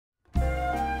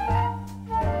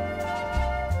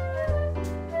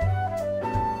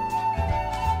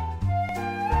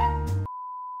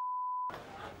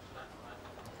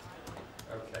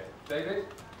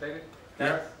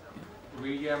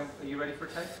you ready for a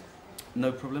take?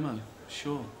 No problemo.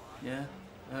 Sure. Yeah.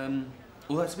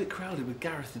 Well, that's a bit crowded with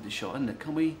Gareth in the shot, isn't it?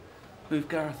 Can we move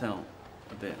Gareth out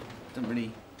a bit? Don't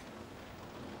really.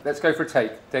 Let's go for a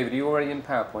take. David, are you already in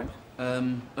PowerPoint?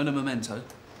 Una memento.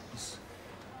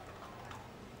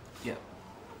 Yeah.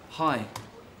 Hi.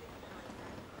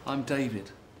 I'm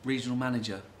David, regional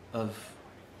manager of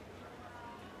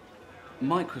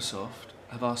Microsoft.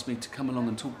 Have asked me to come along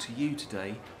and talk to you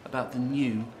today about the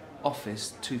new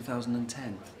Office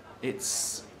 2010.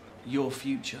 It's your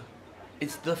future.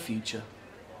 It's the future,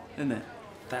 isn't it?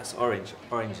 That's Orange.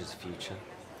 Orange is the future.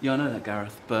 Yeah, I know that,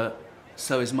 Gareth, but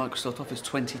so is Microsoft Office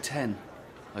 2010,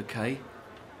 okay?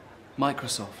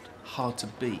 Microsoft, hard to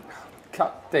beat.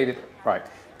 Cut, David. Right.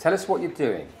 Tell us what you're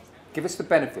doing. Give us the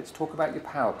benefits. Talk about your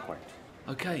PowerPoint.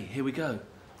 Okay, here we go.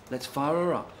 Let's fire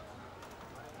her up.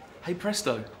 Hey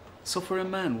presto, software and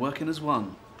man working as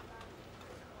one.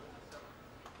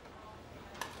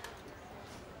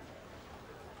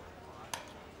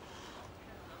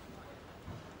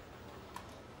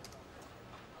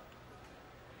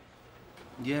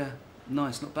 Yeah,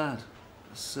 nice, not bad.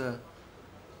 That's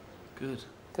good.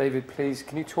 David, please,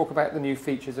 can you talk about the new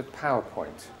features of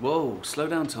PowerPoint? Whoa, slow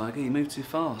down, Tiger, you move too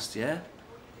fast, yeah?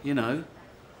 You know,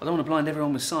 I don't want to blind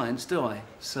everyone with science, do I?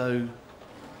 So,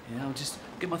 yeah, I'll just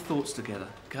get my thoughts together,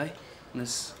 okay? And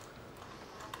let's...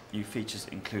 New features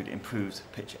include improved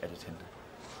picture editing.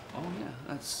 Oh yeah,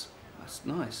 that's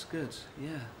nice, good,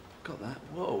 yeah, got that.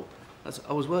 Whoa,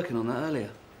 I was working on that earlier.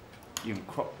 You can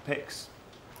crop pics,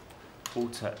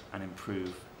 alter and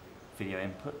improve video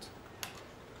input.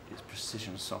 It's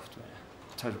precision software.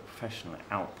 Total professional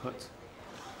output.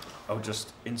 I'll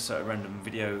just insert a random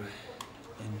video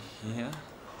in here.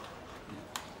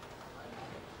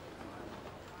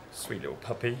 Sweet little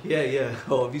puppy. Yeah, yeah.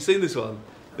 Oh, have you seen this one?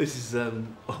 This is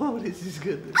oh, this is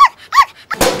good.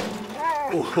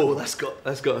 Oh, that's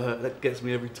got hurt. That gets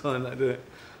me every time I do it.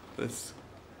 That's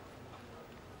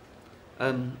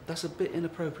a bit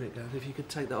inappropriate, Gareth. If you could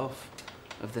take that off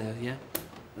of there, yeah.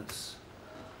 That's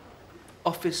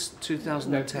Office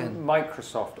 2010. No,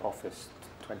 Microsoft Office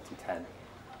 2010.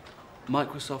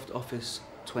 Microsoft Office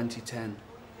 2010.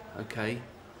 Okay.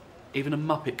 Even a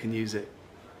Muppet can use it.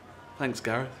 Thanks,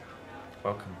 Gareth.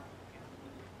 Welcome.